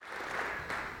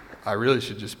I really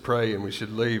should just pray and we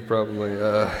should leave probably.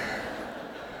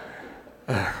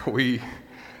 We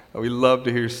love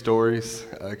to hear stories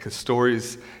because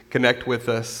stories connect with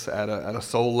us at a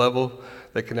soul level.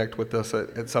 They connect with us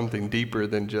at something deeper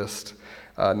than just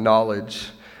knowledge.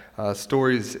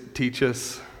 Stories teach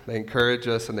us, they encourage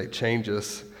us, and they change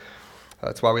us.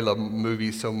 That's why we love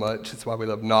movies so much. It's why we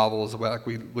love novels.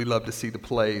 We love to see the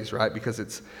plays, right? Because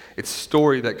it's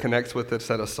story that connects with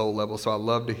us at a soul level. So I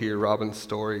love to hear Robin's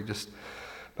story just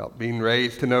about being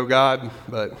raised to know God,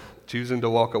 but choosing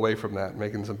to walk away from that,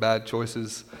 making some bad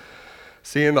choices,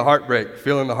 seeing the heartbreak,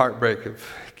 feeling the heartbreak of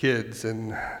kids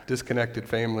and disconnected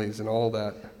families and all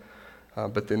that,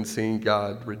 but then seeing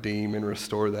God redeem and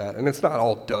restore that. And it's not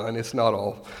all done. It's not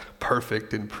all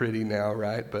perfect and pretty now,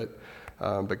 right? But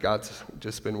God's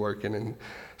just been working, and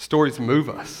stories move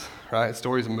us, right?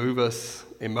 Stories move us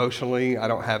emotionally. I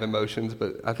don't have emotions,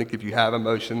 but I think if you have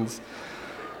emotions,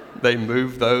 they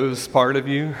move those part of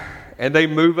you, and they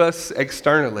move us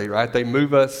externally, right? They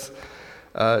move us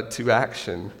to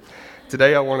action.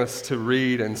 Today I want us to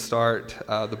read and start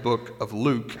the book of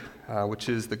Luke, which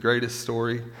is the greatest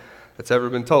story that's ever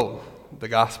been told, the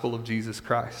gospel of Jesus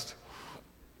Christ.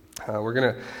 We're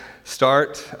going to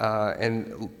start,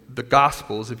 and the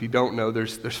Gospels, if you don't know,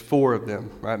 there's four of them,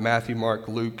 right? Matthew, Mark,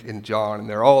 Luke, and John, and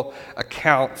they're all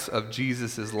accounts of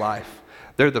Jesus' life.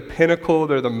 They're the pinnacle,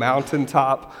 they're the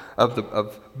mountaintop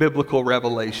of biblical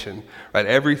revelation, right?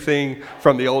 Everything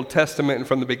from the Old Testament and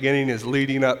from the beginning is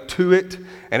leading up to it,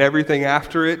 and everything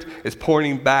after it is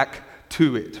pointing back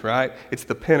to it, right? It's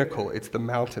the pinnacle, it's the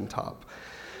mountaintop.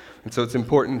 And so it's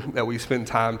important that we spend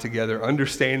time together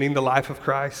understanding the life of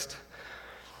Christ.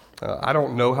 I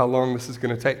don't know how long this is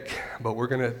going to take, but we're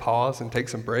going to pause and take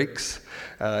some breaks,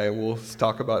 and we'll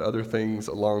talk about other things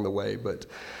along the way. But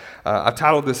I've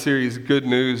titled this series Good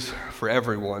News for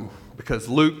Everyone, because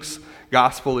Luke's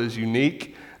gospel is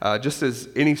unique, just as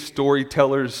any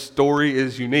storyteller's story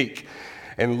is unique.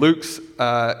 And Luke's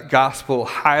gospel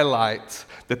highlights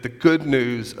that the good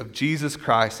news of Jesus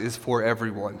Christ is for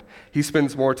everyone. He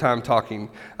spends more time talking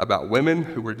about women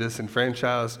who were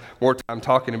disenfranchised, more time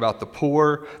talking about the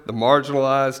poor, the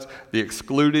marginalized, the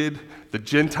excluded, the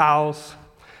Gentiles.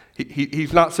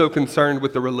 He's not so concerned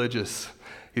with the religious.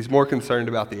 He's more concerned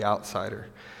about the outsider.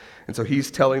 And so he's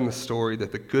telling the story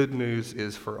that the good news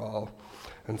is for all.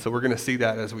 And so we're going to see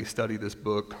that as we study this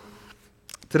book.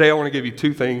 Today I want to give you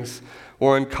two things.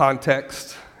 One,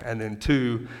 context, and then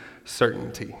two,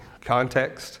 certainty.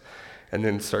 Context and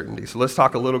then certainty. So let's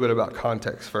talk a little bit about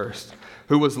context first.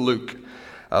 Who was Luke?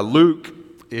 Luke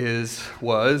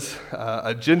was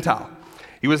a Gentile.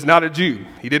 He was not a Jew.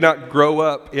 He did not grow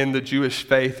up in the Jewish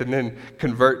faith and then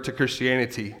convert to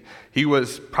Christianity. He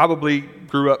probably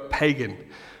grew up pagan,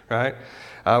 right?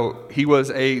 He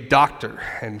was a doctor,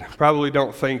 and probably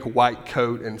don't think white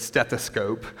coat and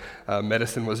stethoscope.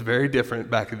 Medicine was very different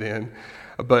back then.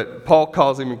 But Paul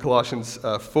calls him in Colossians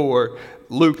 4,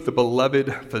 Luke, the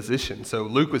beloved physician. So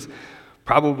Luke was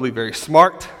probably very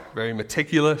smart, very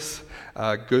meticulous,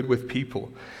 good with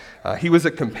people. He was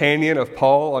a companion of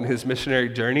Paul on his missionary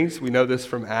journeys. We know this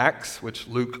from Acts, which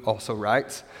Luke also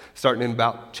writes, starting in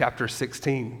about chapter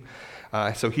 16.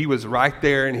 So he was right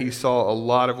there, and he saw a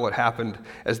lot of what happened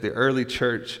as the early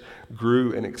church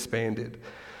grew and expanded.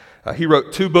 He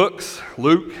wrote two books,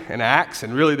 Luke and Acts,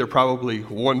 and really they're probably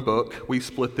one book. We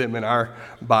split them in our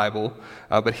Bible.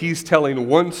 But he's telling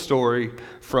one story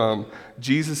from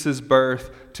Jesus' birth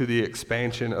to the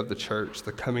expansion of the church,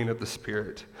 the coming of the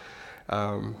Spirit.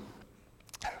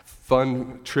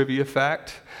 Fun trivia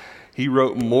fact, he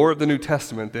wrote more of the New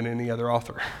Testament than any other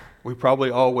author. We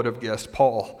probably all would have guessed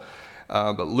Paul,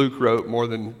 but Luke wrote more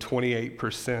than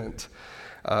 28%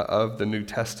 of the New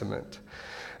Testament.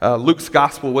 Luke's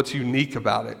gospel, what's unique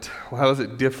about it? Well, how is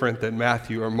it different than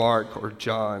Matthew or Mark or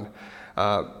John?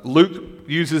 Luke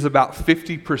uses about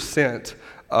 50%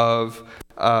 of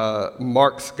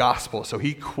Mark's gospel. So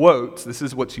he quotes, this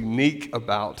is what's unique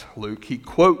about Luke, he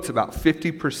quotes about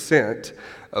 50%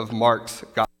 of Mark's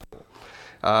gospel.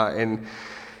 And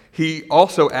he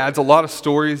also adds a lot of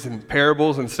stories and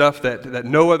parables and stuff that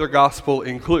no other gospel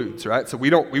includes, right? So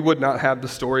we would not have the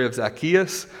story of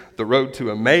Zacchaeus, the road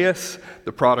to Emmaus,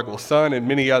 the prodigal son, and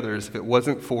many others if it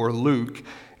wasn't for Luke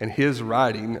and his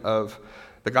writing of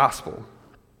the gospel.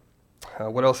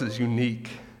 What else is unique?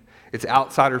 It's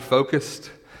outsider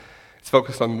focused. It's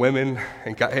focused on women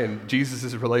and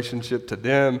Jesus' relationship to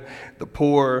them, the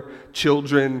poor,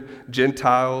 children,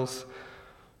 Gentiles.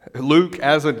 Luke,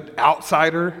 as an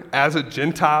outsider, as a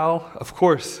Gentile, of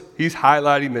course, he's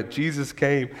highlighting that Jesus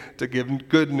came to give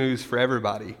good news for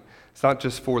everybody. It's not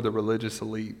just for the religious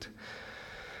elite.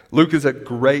 Luke is a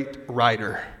great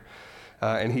writer.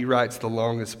 and he writes the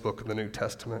longest book of the New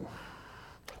Testament.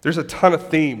 There's a ton of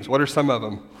themes. What are some of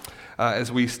them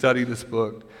as we study this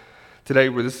book? Today,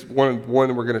 this one we're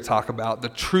going to talk about, the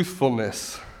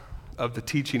truthfulness of the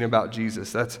teaching about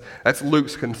Jesus. That's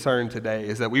Luke's concern today,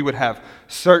 is that we would have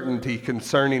certainty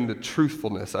concerning the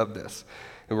truthfulness of this.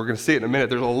 And we're going to see it in a minute.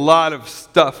 There's a lot of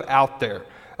stuff out there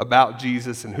about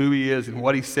Jesus and who he is and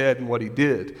what he said and what he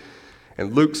did.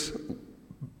 And Luke's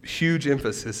huge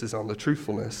emphasis is on the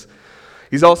truthfulness.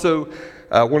 He's also,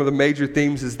 one of the major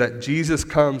themes is that Jesus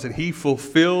comes and he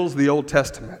fulfills the Old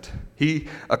Testament. He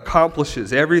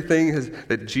accomplishes everything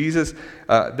that Jesus,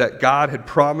 that God had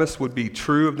promised would be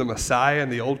true of the Messiah in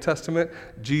the Old Testament.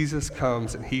 Jesus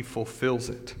comes and he fulfills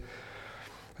it.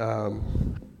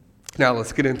 Now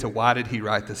let's get into why did he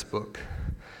write this book?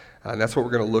 And that's what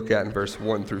we're going to look at in verse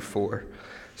 1 through 4.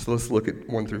 So let's look at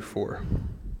 1 through 4.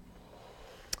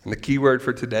 And the key word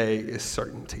for today is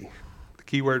certainty. The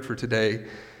key word for today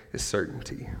is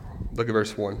certainty. Look at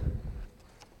verse 1.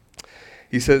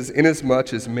 He says,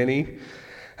 "Inasmuch as many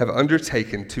have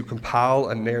undertaken to compile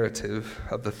a narrative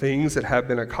of the things that have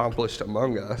been accomplished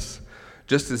among us,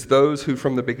 just as those who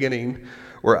from the beginning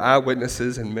were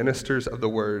eyewitnesses and ministers of the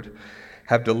word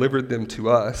have delivered them to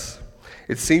us,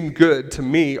 it seemed good to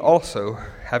me also,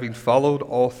 having followed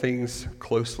all things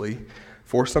closely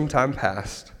for some time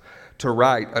past, to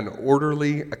write an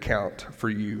orderly account for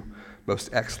you, most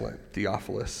excellent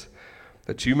Theophilus,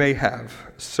 that you may have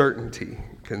certainty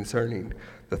concerning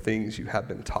the things you have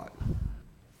been taught."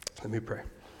 Let me pray.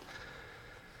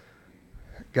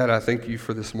 God, I thank you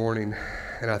for this morning,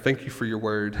 and I thank you for your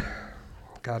word.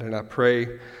 God, and I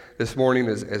pray this morning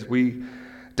as we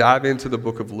dive into the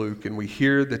book of Luke and we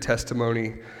hear the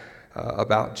testimony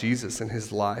about Jesus and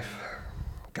his life,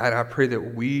 God, I pray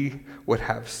that we would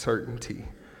have certainty.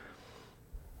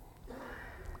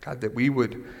 God, that we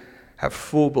would have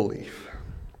full belief.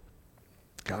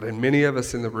 God, and many of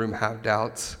us in the room have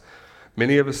doubts.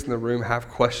 Many of us in the room have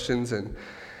questions, and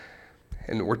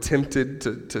we're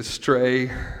tempted to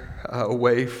stray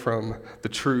away from the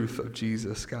truth of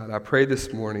Jesus. God, I pray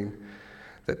this morning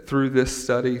that through this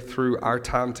study, through our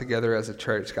time together as a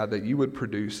church, God, that you would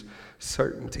produce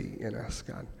certainty in us,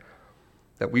 God.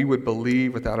 That we would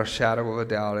believe without a shadow of a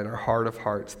doubt in our heart of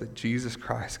hearts that Jesus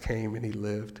Christ came and he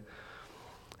lived.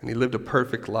 And he lived a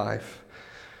perfect life.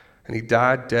 And he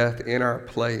died death in our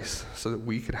place so that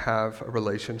we could have a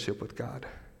relationship with God.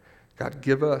 God,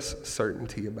 give us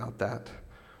certainty about that.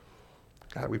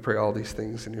 God, we pray all these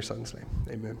things in your Son's name.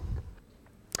 Amen.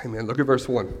 Amen. Look at verse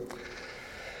 1.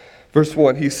 Verse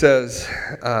 1, he says,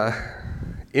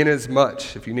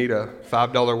 inasmuch, if you need a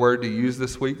 $5 word to use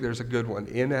this week, there's a good one.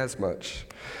 Inasmuch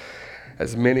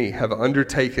as many have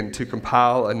undertaken to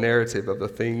compile a narrative of the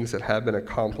things that have been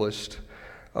accomplished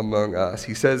among us.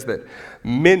 He says that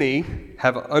many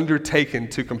have undertaken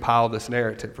to compile this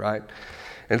narrative, right?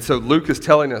 And so Luke is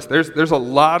telling us there's a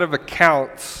lot of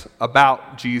accounts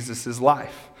about Jesus'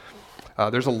 life.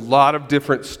 There's a lot of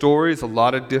different stories, a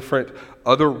lot of different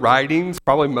other writings.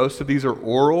 Probably most of these are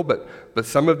oral, but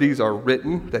some of these are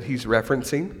written that he's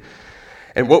referencing.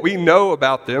 And what we know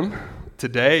about them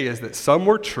today is that some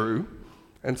were true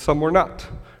and some were not.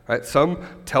 Right? Some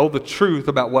tell the truth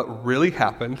about what really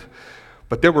happened,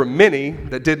 but there were many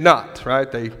that did not.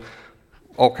 Right?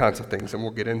 All kinds of things, and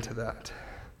we'll get into that.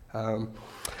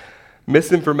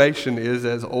 Misinformation is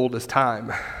as old as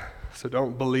time. So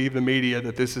don't believe the media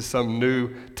that this is some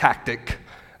new tactic.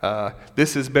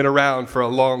 This has been around for a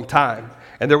long time.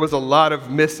 And there was a lot of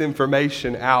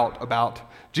misinformation out about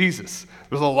Jesus.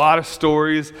 There's a lot of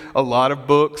stories, a lot of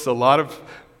books, a lot of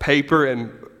paper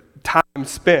and time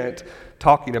spent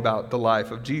talking about the life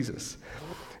of Jesus.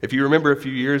 If you remember a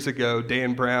few years ago,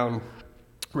 Dan Brown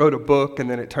wrote a book and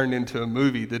then it turned into a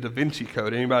movie, The Da Vinci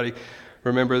Code. Anybody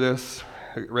remember this?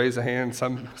 Raise a hand.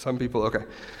 Some people. Okay.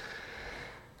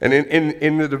 And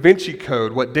in the Da Vinci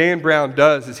Code, what Dan Brown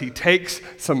does is he takes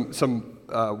some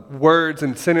words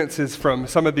and sentences from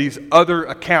some of these other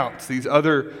accounts, these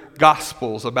other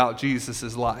gospels about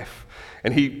Jesus' life.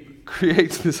 And he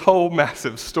creates this whole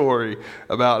massive story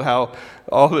about how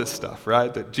all this stuff,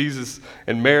 right? That Jesus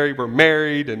and Mary were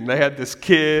married and they had this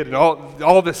kid and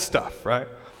all this stuff, right?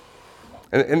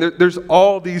 And there's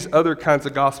all these other kinds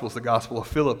of gospels, the Gospel of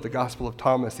Philip, the Gospel of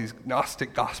Thomas, these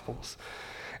Gnostic gospels.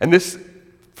 And this,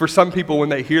 for some people, when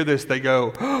they hear this, they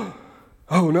go,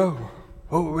 oh no,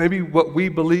 maybe what we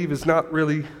believe is not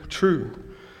really true,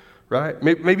 right?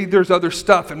 Maybe there's other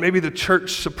stuff, and maybe the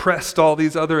church suppressed all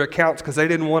these other accounts because they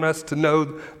didn't want us to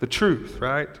know the truth,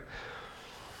 right?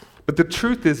 But the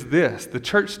truth is this: the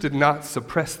church did not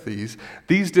suppress these.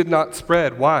 These did not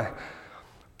spread. Why?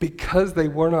 Because they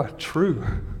were not true.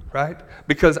 right?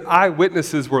 Because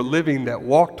eyewitnesses were living that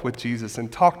walked with Jesus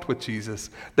and talked with Jesus.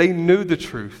 They knew the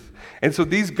truth. And so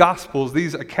these gospels,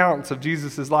 these accounts of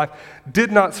Jesus' life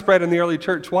did not spread in the early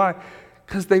church. Why?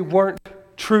 Because they weren't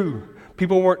true.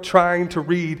 People weren't trying to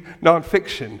read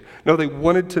nonfiction. No, they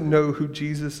wanted to know who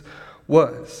Jesus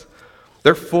was.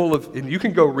 They're full of, and you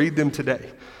can go read them today.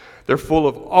 They're full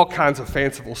of all kinds of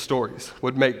fanciful stories.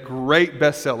 Would make great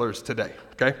bestsellers today,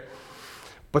 okay?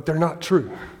 But they're not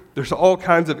true. There's all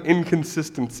kinds of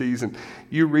inconsistencies, and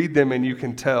you read them and you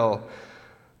can tell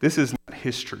this is not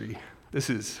history. This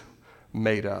is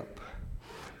made up.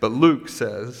 But Luke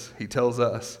says, he tells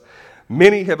us,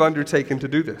 many have undertaken to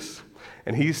do this.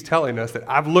 And he's telling us that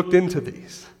I've looked into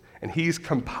these, and he's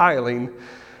compiling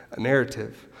a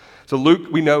narrative. So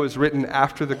Luke, we know, is written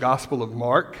after the Gospel of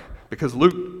Mark, because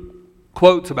Luke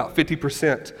quotes about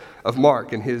 50% of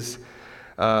Mark in his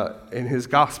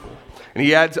gospel. And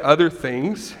he adds other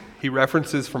things. He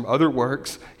references from other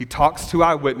works. He talks to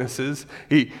eyewitnesses.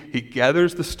 He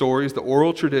gathers the stories, the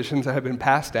oral traditions that have been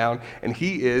passed down, and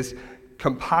he is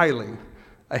compiling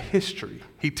a history.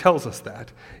 He tells us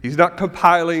that. He's not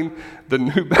compiling the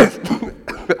New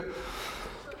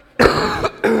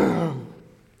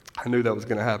I knew that was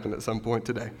going to happen at some point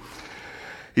today.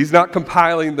 He's not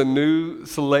compiling the new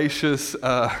salacious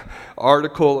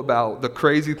article about the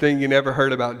crazy thing you never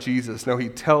heard about Jesus. No, he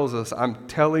tells us, I'm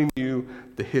telling you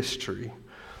the history.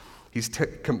 He's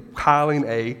compiling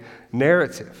a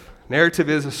narrative. Narrative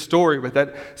is a story, but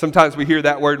that sometimes we hear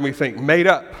that word and we think made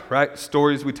up, right?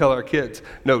 Stories we tell our kids.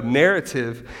 No,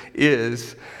 narrative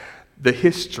is the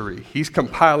history. He's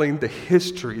compiling the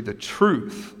history, the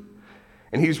truth.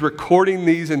 And he's recording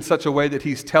these in such a way that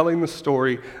he's telling the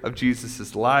story of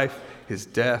Jesus' life, his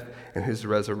death, and his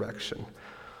resurrection.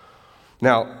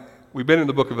 Now, we've been in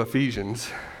the book of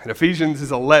Ephesians, and Ephesians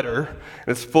is a letter, and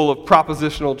it's full of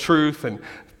propositional truth and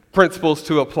principles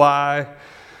to apply,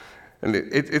 and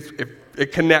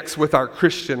it connects with our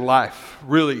Christian life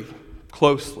really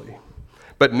closely.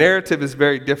 But narrative is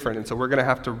very different, and so we're going to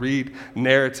have to read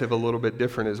narrative a little bit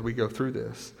different as we go through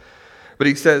this. But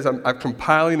he says, I'm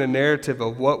compiling a narrative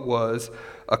of what was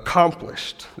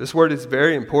accomplished. This word is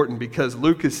very important because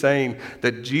Luke is saying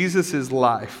that Jesus'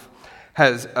 life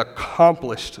has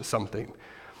accomplished something.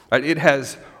 Right? It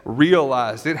has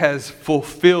realized, it has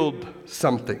fulfilled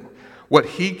something. What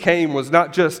he came was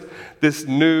not just this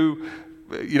new,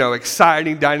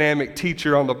 exciting, dynamic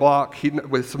teacher on the block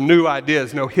with some new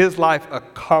ideas. No, his life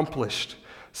accomplished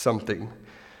something.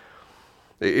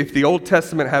 If the Old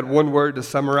Testament had one word to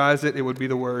summarize it, it would be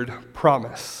the word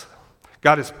promise.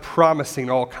 God is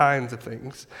promising all kinds of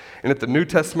things. And if the New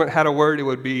Testament had a word, it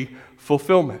would be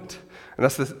fulfillment. And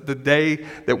that's the day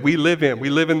that we live in. We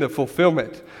live in the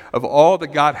fulfillment of all that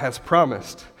God has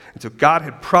promised. And so God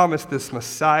had promised this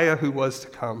Messiah who was to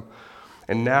come.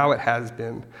 And now it has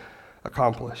been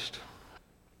accomplished.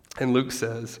 And Luke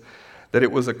says that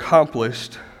it was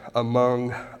accomplished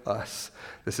among us.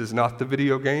 This is not the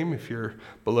video game if you're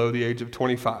below the age of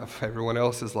 25. Everyone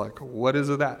else is like, what is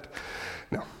that?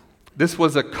 No. This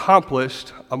was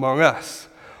accomplished among us.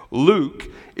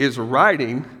 Luke is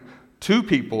writing to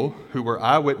people who were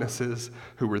eyewitnesses,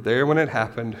 who were there when it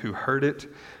happened, who heard it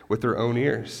with their own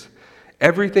ears.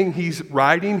 Everything he's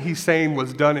writing, he's saying,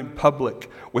 was done in public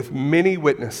with many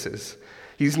witnesses.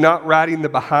 He's not writing the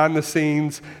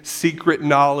behind-the-scenes, secret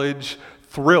knowledge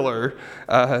thriller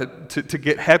to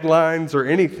get headlines or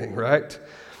anything, right?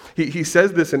 He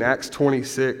says this in Acts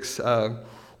 26,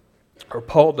 or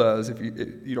Paul does, if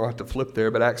you don't have to flip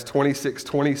there, but Acts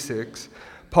 26:26.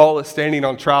 Paul is standing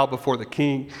on trial before the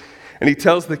king, and he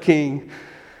tells the king,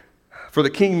 "For the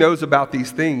king knows about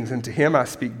these things, and to him I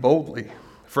speak boldly.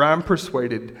 For I am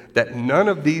persuaded that none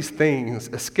of these things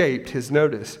escaped his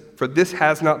notice, for this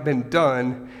has not been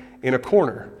done in a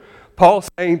corner." Paul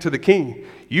saying to the king,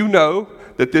 you know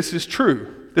that this is true.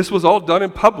 This was all done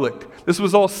in public. This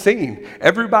was all seen.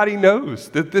 Everybody knows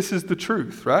that this is the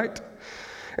truth, right?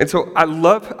 And so I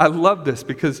love this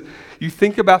because you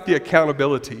think about the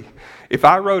accountability. If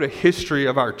I wrote a history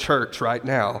of our church right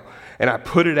now and I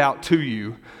put it out to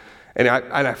you and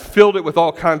I filled it with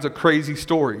all kinds of crazy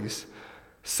stories,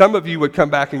 some of you would come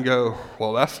back and go,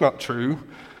 well, that's not true.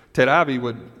 Ted Ivey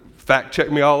would fact check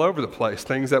me all over the place,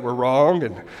 things that were wrong,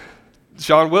 and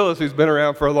Sean Willis, who's been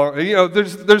around for a long time,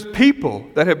 there's people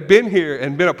that have been here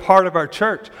and been a part of our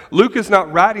church. Luke is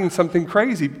not writing something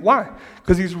crazy. Why?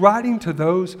 Because he's writing to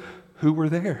those who were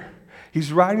there.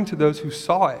 He's writing to those who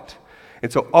saw it.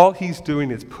 And so all he's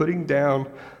doing is putting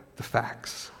down the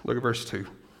facts. Look at verse 2.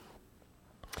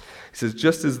 He says,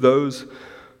 just as those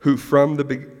who from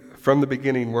the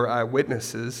beginning were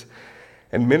eyewitnesses,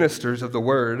 and ministers of the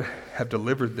word have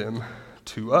delivered them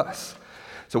to us.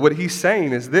 So what he's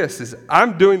saying is this,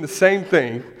 I'm doing the same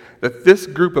thing that this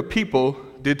group of people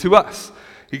did to us.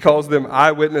 He calls them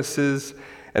eyewitnesses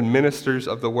and ministers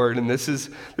of the word. And this is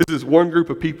one group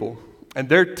of people. And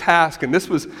their task, and this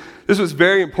was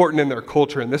very important in their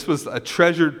culture, and this was a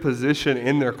treasured position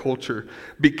in their culture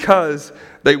because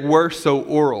they were so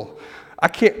oral. I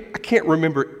can't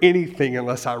remember anything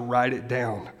unless I write it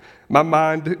down. My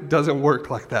mind doesn't work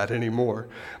like that anymore.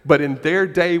 But in their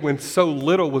day, when so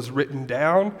little was written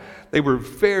down, they were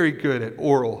very good at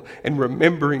oral and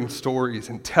remembering stories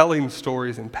and telling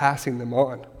stories and passing them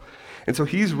on. And so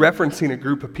he's referencing a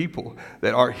group of people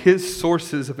that are his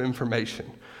sources of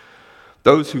information.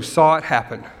 Those who saw it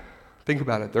happen. Think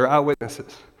about it. They're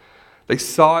eyewitnesses. They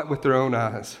saw it with their own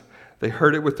eyes. They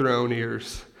heard it with their own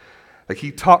ears. Like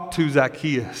he talked to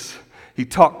Zacchaeus. He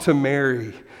talked to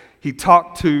Mary. He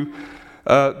talked to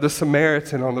the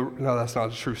Samaritan on the... No, that's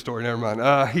not a true story. Never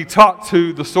mind. He talked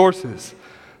to the sources,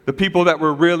 the people that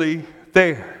were really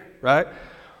there, right?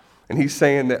 And he's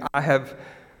saying that I have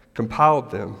compiled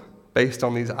them based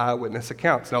on these eyewitness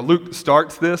accounts. Now, Luke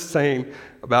starts this saying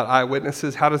about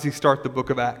eyewitnesses. How does he start the book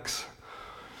of Acts?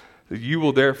 You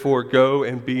will therefore go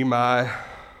and be my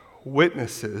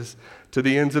witnesses to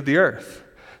the ends of the earth.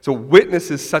 So witness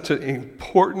is such an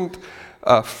important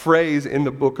phrase in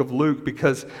the book of Luke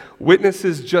because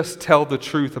witnesses just tell the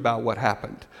truth about what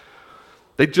happened.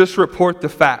 They just report the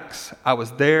facts. I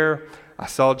was there. I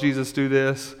saw Jesus do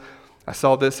this. I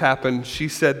saw this happen. She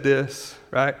said this,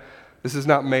 right? This is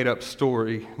not made up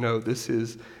story. No, this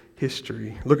is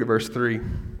history. Look at verse 3.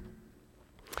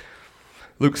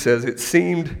 Luke says, it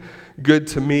seemed good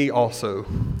to me also,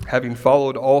 having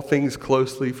followed all things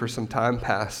closely for some time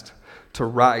past, to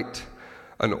write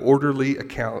an orderly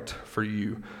account for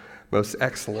you, most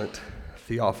excellent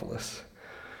Theophilus.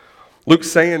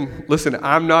 Luke's saying, listen,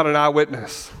 I'm not an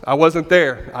eyewitness. I wasn't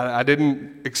there. I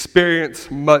didn't experience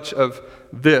much of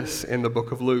this in the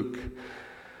book of Luke.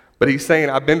 But he's saying,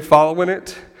 I've been following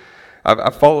it.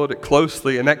 I've followed it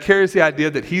closely. And that carries the idea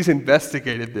that he's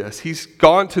investigated this. He's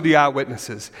gone to the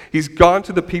eyewitnesses. He's gone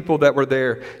to the people that were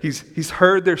there. He's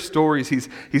heard their stories.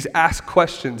 He's asked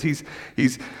questions.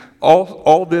 He's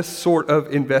all this sort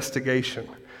of investigation.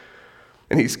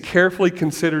 And he's carefully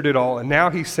considered it all. And now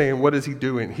he's saying, what is he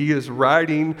doing? He is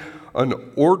writing an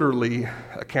orderly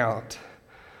account.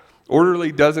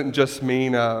 Orderly doesn't just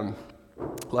mean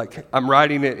like I'm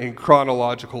writing it in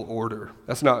chronological order.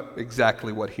 That's not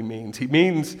exactly what he means. He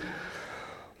means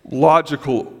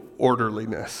logical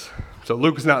orderliness. So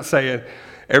Luke's not saying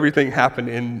everything happened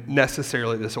in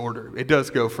necessarily this order. It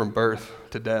does go from birth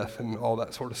to death and all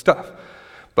that sort of stuff.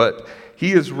 But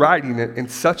he is writing it in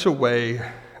such a way,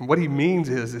 and what he means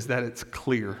is that it's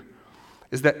clear.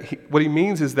 What he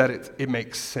means is that it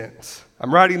makes sense.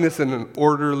 I'm writing this in an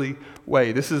orderly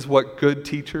way. This is what good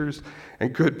teachers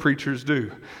and good preachers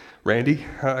do. Randy,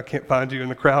 I can't find you in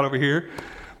the crowd over here.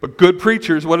 But good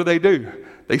preachers, what do?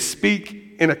 They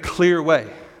speak in a clear way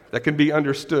that can be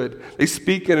understood. They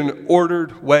speak in an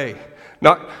ordered way,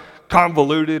 not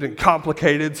convoluted and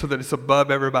complicated so that it's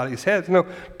above everybody's heads. No,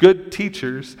 good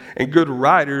teachers and good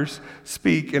writers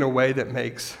speak in a way that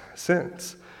makes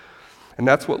sense. And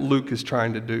that's what Luke is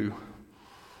trying to do.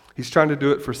 He's trying to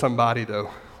do it for somebody, though.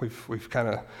 We've kind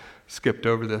of skipped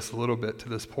over this a little bit to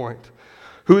this point.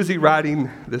 Who is he writing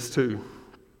this to?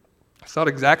 It's not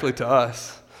exactly to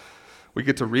us. We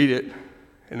get to read it,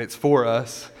 and it's for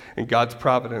us in God's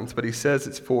providence. But he says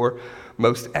it's for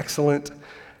most excellent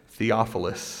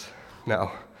Theophilus.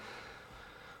 Now,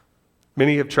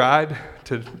 many have tried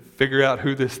to figure out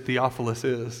who this Theophilus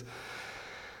is.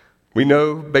 We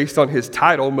know, based on his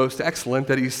title, most excellent,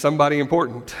 that he's somebody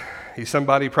important. He's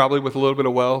somebody probably with a little bit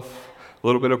of wealth, a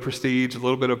little bit of prestige, a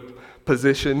little bit of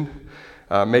position.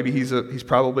 Maybe he's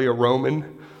probably a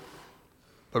Roman.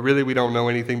 But really, we don't know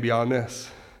anything beyond this.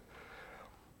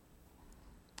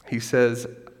 He says,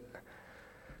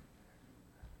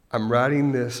 I'm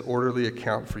writing this orderly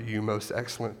account for you, most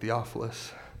excellent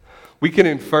Theophilus. We can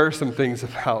infer some things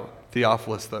about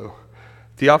Theophilus, though.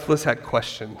 Theophilus had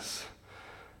questions.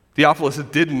 Theophilus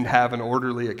didn't have an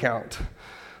orderly account.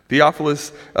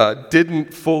 Theophilus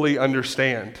didn't fully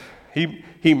understand.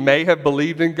 He may have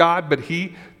believed in God, but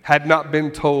he had not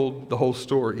been told the whole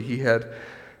story. He had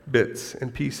bits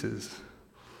and pieces.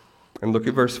 And look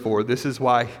at verse 4. This is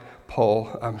why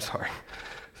I'm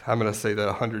going to say that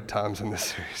 100 times in this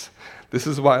series. This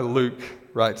is why Luke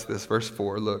writes this. Verse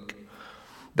 4, look.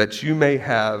 That you may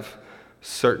have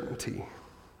certainty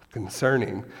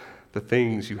concerning the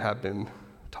things you have been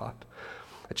taught.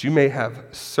 That you may have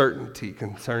certainty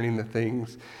concerning the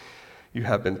things you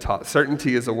have been taught.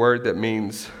 Certainty is a word that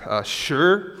means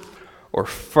sure or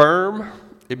firm.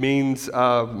 It means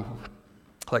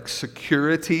like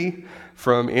security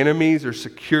from enemies or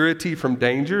security from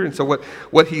danger. And so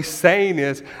what he's saying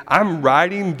is, I'm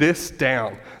writing this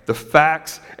down, the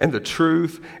facts and the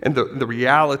truth and the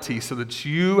reality, so that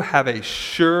you have a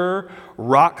sure,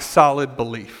 rock-solid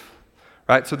belief,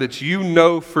 right? So that you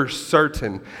know for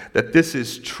certain that this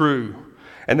is true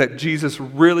and that Jesus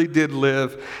really did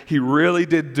live. He really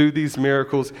did do these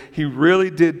miracles. He really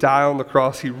did die on the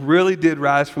cross. He really did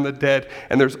rise from the dead.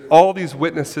 And there's all these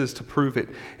witnesses to prove it.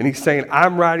 And he's saying,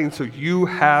 I'm writing so you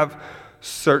have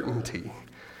certainty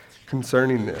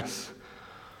concerning this.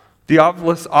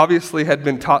 Theophilus obviously had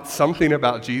been taught something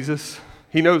about Jesus.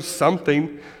 He knows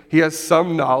something. He has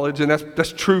some knowledge, and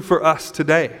that's true for us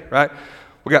today, right?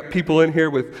 We got people in here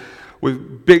with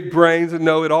big brains that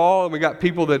know it all, and we got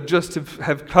people that just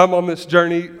have come on this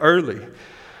journey early,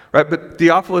 right? But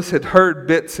Theophilus had heard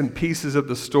bits and pieces of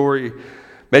the story.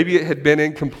 Maybe it had been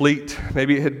incomplete.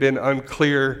 Maybe it had been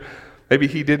unclear. Maybe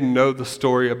he didn't know the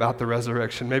story about the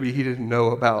resurrection. Maybe he didn't know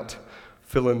about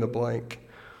fill in the blank.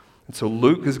 And so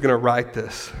Luke is going to write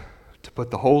this to put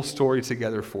the whole story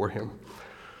together for him.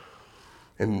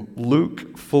 And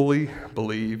Luke fully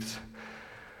believes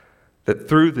that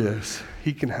through this,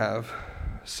 he can have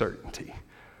certainty,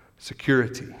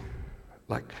 security,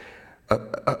 like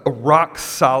a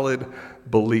rock-solid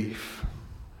belief.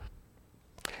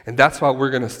 And that's why we're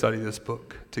going to study this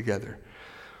book together.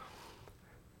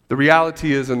 The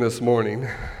reality is, in this morning,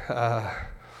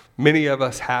 many of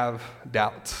us have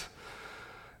doubts.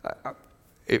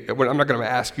 I'm not going to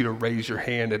ask you to raise your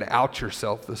hand and out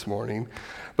yourself this morning,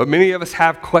 but many of us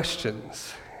have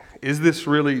questions. Is this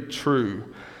really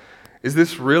true? Is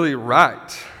this really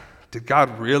right? Did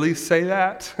God really say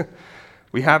that?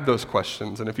 We have those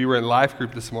questions. And if you were in life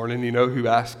group this morning, you know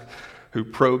who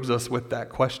probes us with that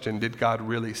question. Did God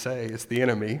really say? It's the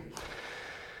enemy.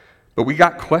 But we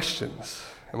got questions,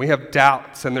 and we have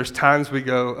doubts, and there's times we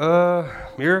go,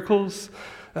 miracles,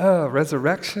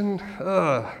 resurrection,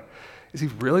 is he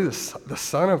really the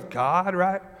Son of God,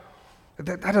 right?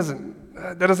 That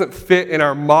doesn't fit in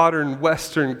our modern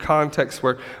Western context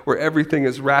where everything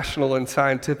is rational and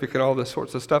scientific and all this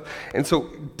sorts of stuff. And so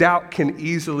doubt can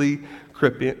easily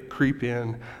creep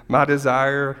in. My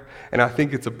desire, and I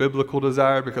think it's a biblical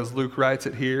desire because Luke writes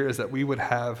it here, is that we would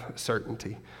have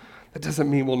certainty. That doesn't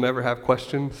mean we'll never have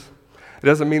questions. It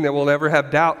doesn't mean that we'll never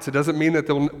have doubts. It doesn't mean that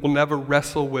we'll never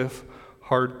wrestle with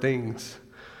hard things.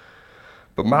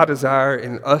 But my desire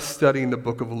in us studying the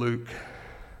book of Luke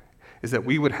is that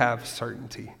we would have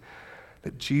certainty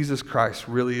that Jesus Christ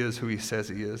really is who he says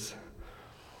he is.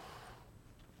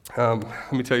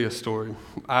 Let me tell you a story.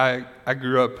 I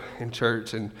grew up in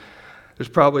church, and there's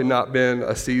probably not been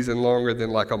a season longer than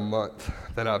like a month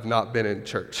that I've not been in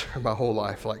church my whole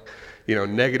life, like,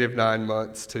 negative 9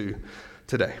 months to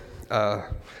today.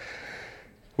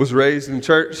 Was raised in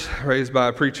church, raised by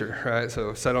a preacher, right?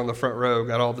 So sat on the front row,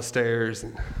 got all the stairs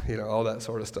and, all that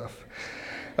sort of stuff.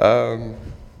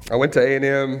 I went to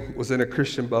A&M, was in a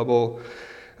Christian bubble,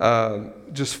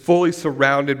 just fully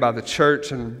surrounded by the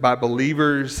church and by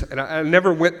believers. And I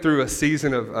never went through a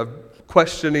season of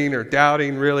questioning or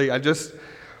doubting, really. I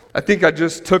think I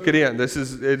just took it in.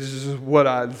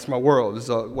 It's my world. This is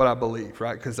what I believe,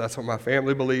 right? Because that's what my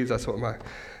family believes. That's what my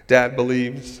dad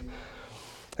believes.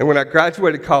 And when I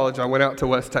graduated college, I went out to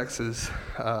West Texas,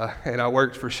 and I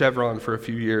worked for Chevron for a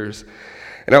few years.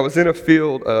 And I was in a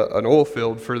field, an oil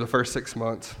field, for the first 6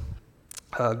 months,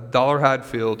 Dollarhide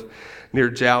Field near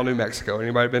Jal, New Mexico.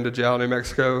 Anybody been to Jal, New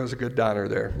Mexico? There's a good diner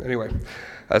there. Anyway,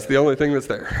 that's the only thing that's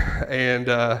there. And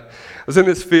I was in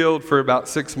this field for about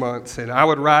 6 months, and I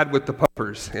would ride with the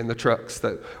pumpers in the trucks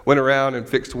that went around and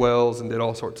fixed wells and did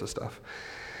all sorts of stuff.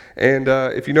 And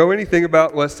if you know anything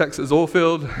about West Texas oil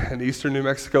field and eastern New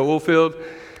Mexico oil field,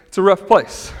 it's a rough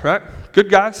place, right? Good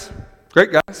guys,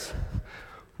 great guys.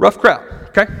 Rough crowd,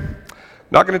 okay?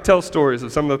 Not going to tell stories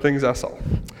of some of the things I saw.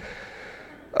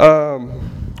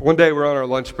 One day we're on our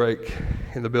lunch break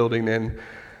in the building, and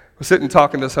we're sitting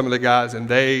talking to some of the guys, and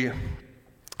they,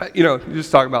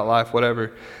 just talking about life,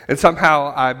 whatever. And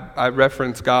somehow I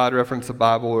reference God, reference the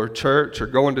Bible, or church, or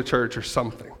going to church, or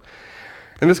something.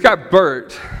 And this guy,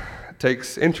 Bert,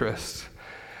 takes interest.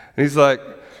 And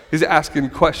he's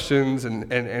asking questions,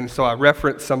 and so I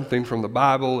reference something from the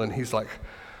Bible, and he's like,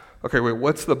 okay, wait,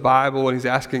 what's the Bible? And he's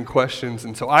asking questions.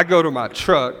 And so I go to my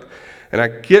truck, and I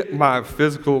get my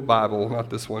physical Bible, not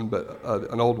this one, but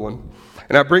an old one,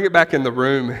 and I bring it back in the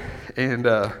room, and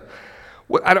I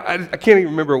can't even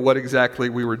remember what exactly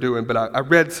we were doing, but I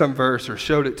read some verse or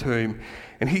showed it to him,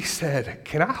 and he said,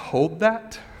 "Can I hold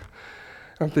that?"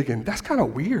 I'm thinking, that's kind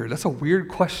of weird. That's a weird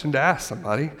question to ask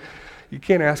somebody. You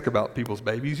can't ask about people's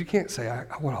babies. You can't say, I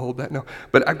want to hold that. No.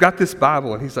 But I've got this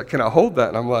Bible, and he's like, can I hold that?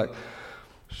 And I'm like,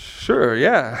 sure,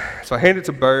 yeah. So I hand it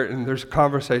to Bert, and there's a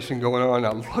conversation going on.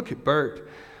 I look at Bert,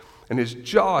 and his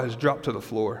jaw has dropped to the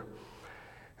floor.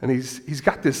 And he's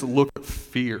got this look of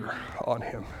fear on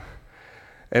him.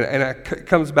 And it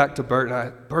comes back to Bert,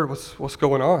 and Bert, what's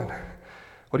going on?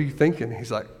 What are you thinking?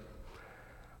 He's like,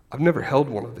 I've never held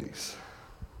one of these.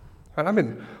 Right? I'm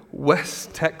in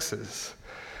West Texas.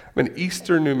 I'm in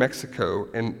eastern New Mexico,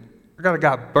 and I got a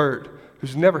guy, Bert,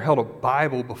 who's never held a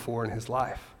Bible before in his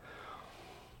life.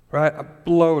 Right? I'm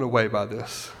blown away by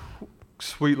this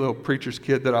sweet little preacher's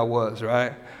kid that I was,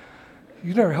 right?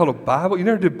 You never held a Bible? You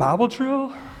never did Bible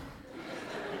drill?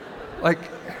 Like,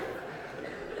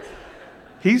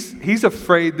 he's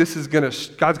afraid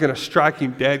God's gonna strike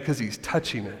him dead because he's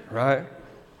touching it, right?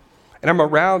 And I'm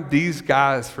around these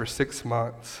guys for 6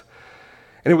 months.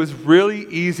 And it was really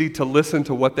easy to listen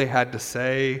to what they had to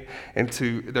say and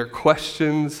to their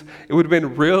questions. It would have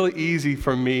been really easy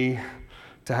for me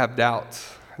to have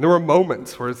doubts. And there were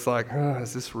moments where it's like,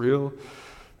 is this real?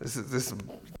 This is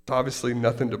obviously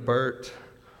nothing to Bert.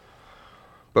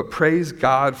 But praise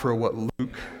God for what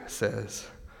Luke says,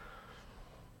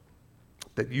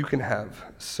 that you can have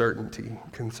certainty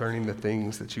concerning the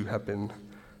things that you have been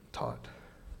taught.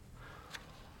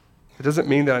 It doesn't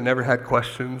mean that I never had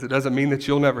questions. It doesn't mean that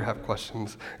you'll never have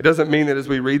questions. It doesn't mean that as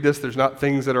we read this, there's not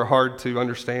things that are hard to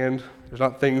understand. There's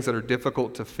not things that are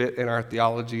difficult to fit in our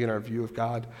theology and our view of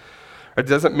God. It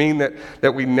doesn't mean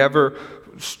that we never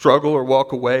struggle or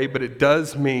walk away, but it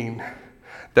does mean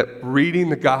that reading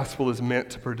the gospel is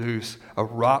meant to produce a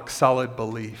rock-solid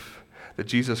belief that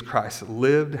Jesus Christ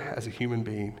lived as a human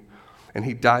being, and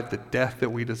he died the death that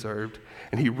we deserved,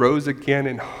 and he rose again,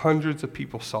 and hundreds of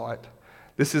people saw it.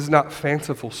 This is not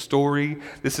fanciful story.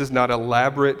 This is not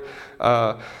elaborate,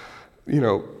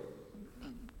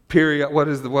 period.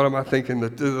 What am I thinking?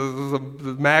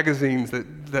 The magazines,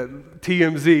 that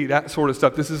TMZ, that sort of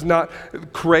stuff. This is not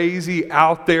crazy,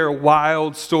 out there,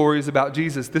 wild stories about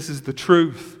Jesus. This is the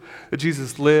truth that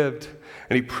Jesus lived,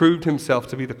 and he proved himself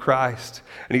to be the Christ,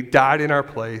 and he died in our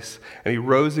place, and he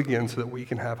rose again so that we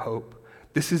can have hope.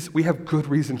 We have good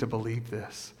reason to believe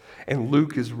this, and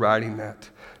Luke is writing that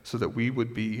so that we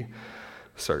would be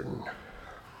certain.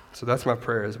 So that's my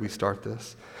prayer as we start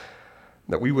this,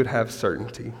 that we would have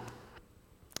certainty,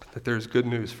 that there's good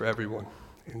news for everyone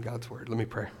in God's word. Let me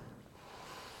pray.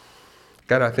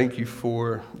 God, I thank you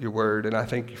for your word, and I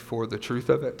thank you for the truth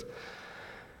of it.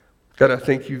 God, I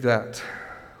thank you that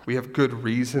we have good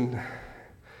reason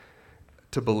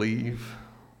to believe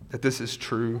that this is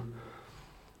true.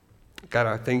 God,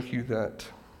 I thank you that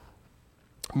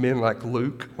men like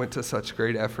Luke went to such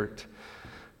great effort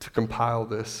to compile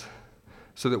this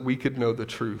so that we could know the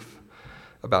truth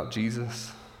about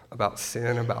Jesus, about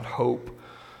sin, about hope,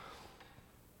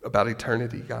 about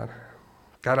eternity, God.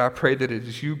 God, I pray that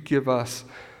as you give us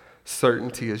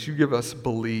certainty, as you give us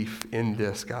belief in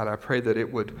this, God, I pray that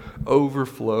it would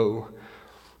overflow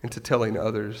into telling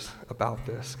others about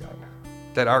this, God.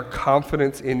 That our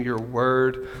confidence in your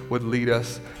word would lead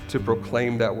us to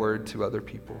proclaim that word to other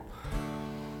people.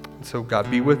 And so, God,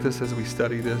 be with us as we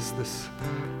study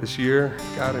this year,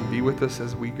 God, and be with us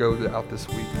as we go out this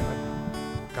week, God.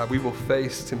 God, we will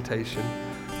face temptation.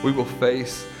 We will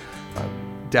face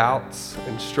doubts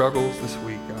and struggles this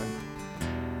week, God.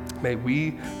 May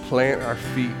we plant our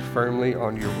feet firmly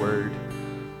on your word.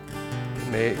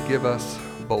 And may it give us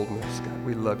boldness, God.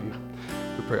 We love you.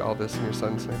 We pray all this in your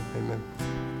son's name. Amen.